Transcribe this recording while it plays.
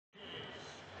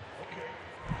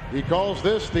He calls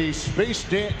this the Space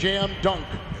Jam dunk.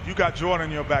 If you got Jordan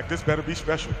in your back, this better be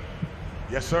special.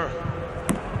 Yes, sir.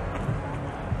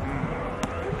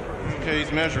 Okay,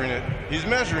 he's measuring it. He's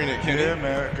measuring it, Kenny. Yeah,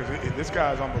 man, because this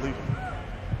guy is unbelievable.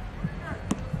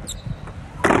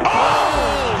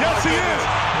 Oh! Yes, he is.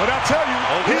 But I'll tell you,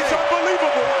 he's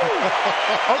unbelievable.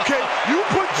 Okay, you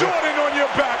put Jordan on your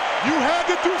back. You had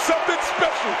to do something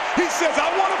special. He says,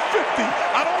 I want a 50.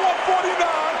 I don't want 49.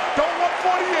 Don't want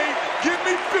 48. Give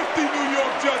me 50, New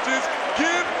York judges.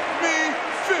 Give me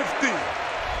 50.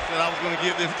 Said I was going to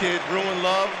give this kid ruin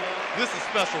love. This is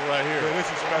special right here. Yeah, this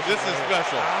is special. This is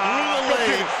special. Go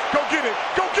get it. Go get it.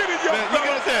 Go get it, young man, look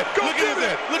at his head. Look at his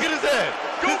head. Look at his head.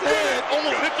 His head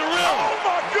almost hit the rim. Oh,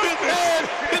 my goodness. His head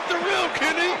hit the rim,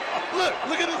 Kenny.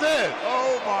 Look at his head.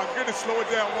 Oh, my goodness. Slow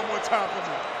it down one more time for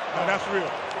me. No, that's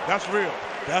real. That's real.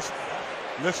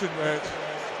 Listen, Reg.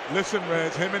 Listen,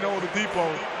 Reg. Him and Oladipo.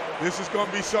 This is going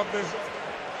to be something.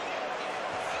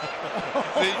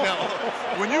 See, now,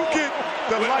 when you get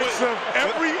the likes of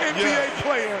every NBA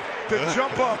player to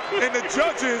jump up and the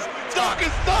judges. Doc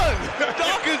is stunned.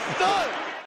 Doc is stunned.